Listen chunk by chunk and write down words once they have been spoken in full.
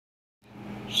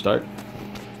Start.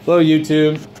 Hello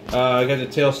YouTube. I got the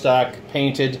tailstock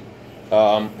painted,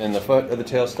 and the foot of the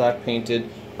tailstock painted.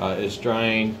 Is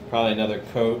drying. Probably another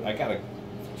coat. I got a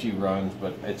few runs,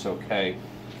 but it's okay.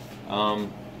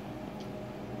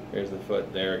 Here's the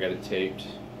foot there. I got it taped,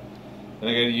 and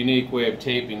I got a unique way of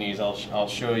taping these. I'll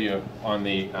show you on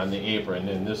the apron.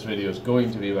 And this video is going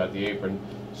to be about the apron.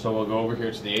 So we'll go over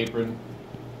here to the apron.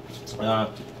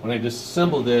 When I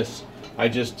disassembled this, I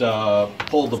just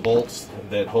pulled the bolts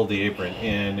that hold the apron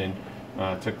in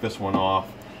and took this one off.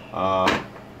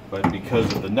 But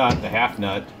because of the nut, the half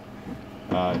nut,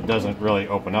 it doesn't really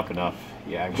open up enough.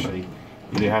 You actually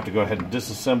either have to go ahead and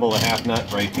disassemble the half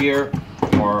nut right here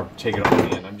or take it off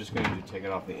the end. I'm just going to take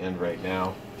it off the end right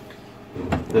now.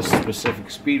 This specific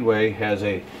Speedway has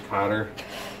a cotter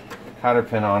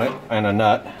pin on it and a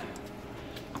nut.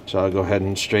 So I'll go ahead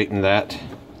and straighten that.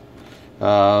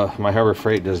 My Harbor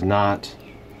Freight does not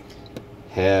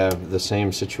have the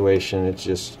same situation. It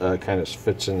just kind of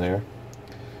fits in there.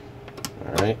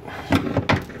 Alright,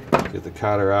 get the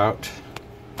cotter out.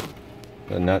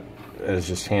 The nut is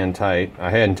just hand tight. I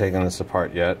hadn't taken this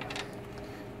apart yet,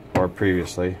 or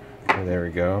previously. Okay, there we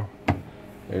go.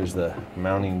 There's the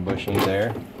mounting bushing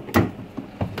there.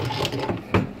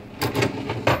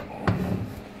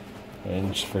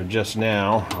 And for just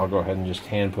now, I'll go ahead and just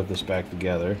hand put this back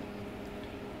together.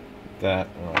 That,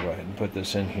 and I'll go ahead and put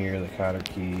this in here, the cotter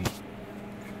key.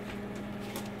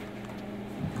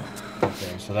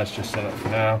 Okay, so that's just set up for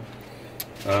now.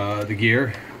 The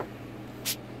gear.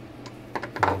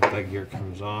 That gear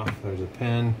comes off. There's a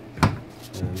pin.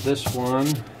 And this one,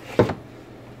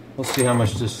 we'll see how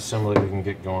much disassembly we can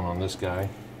get going on this guy.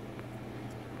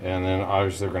 And then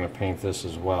obviously they're going to paint this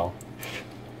as well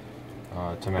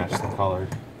to match the color.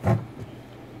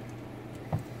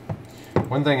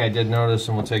 One thing I did notice,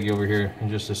 and we'll take you over here in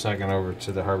just a second over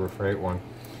to the Harbor Freight one.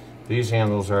 These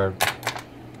handles are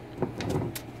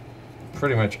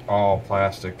pretty much all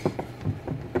plastic.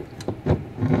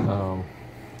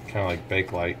 Kind of like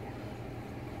Bakelite.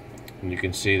 And you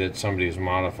can see that somebody's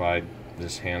modified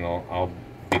this handle. I'll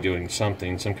be doing some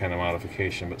kind of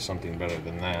modification, but something better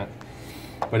than that.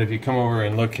 But if you come over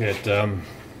and look at the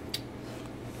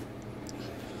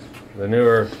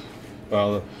newer,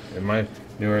 well, in my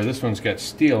newer, this one's got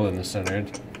steel in the center.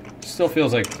 It still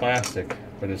feels like plastic,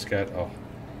 but it's got a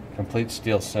complete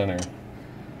steel center.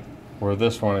 Where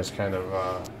this one is kind of,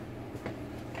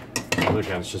 look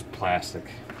at it, it's just plastic.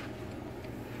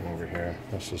 Over here,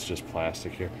 this is just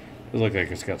plastic here. It looks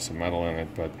like it's got some metal in it,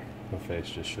 but the face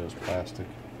just shows plastic.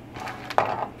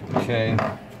 Okay,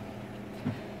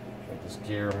 this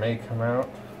gear may come out,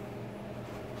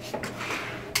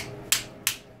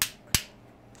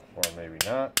 or maybe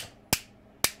not.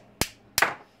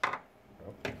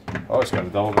 Oh, it's got a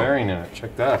double bearing in it.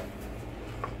 Check that.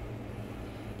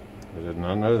 I did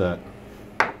not know that.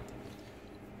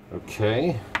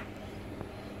 Okay,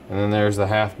 and then there's the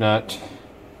half nut.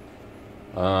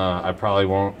 I probably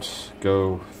won't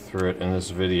go through it in this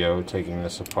video, taking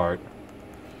this apart.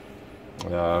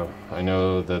 I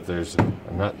know that there's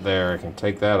a nut there. I can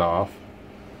take that off.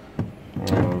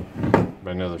 But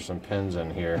I know there's some pins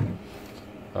in here.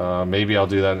 Maybe I'll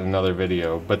do that in another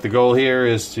video. But the goal here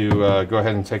is to go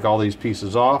ahead and take all these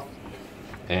pieces off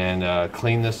and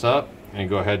clean this up and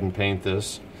go ahead and paint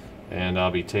this. And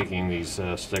I'll be taking these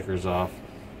stickers off.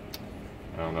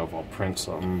 I don't know if I'll print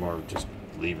something or just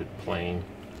leave it plain.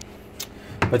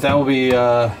 But that will be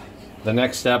the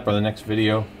next step or the next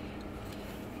video.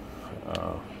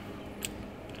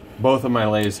 Both of my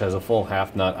lathes has a full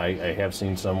half nut. I have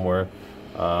seen somewhere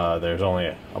there's only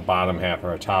a bottom half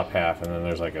or a top half, and then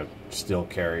there's like a steel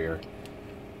carrier.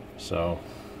 So,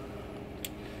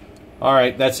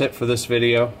 alright, that's it for this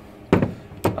video.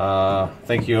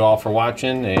 Thank you all for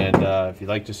watching, and if you'd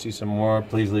like to see some more,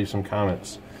 please leave some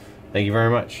comments. Thank you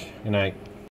very much. Good night.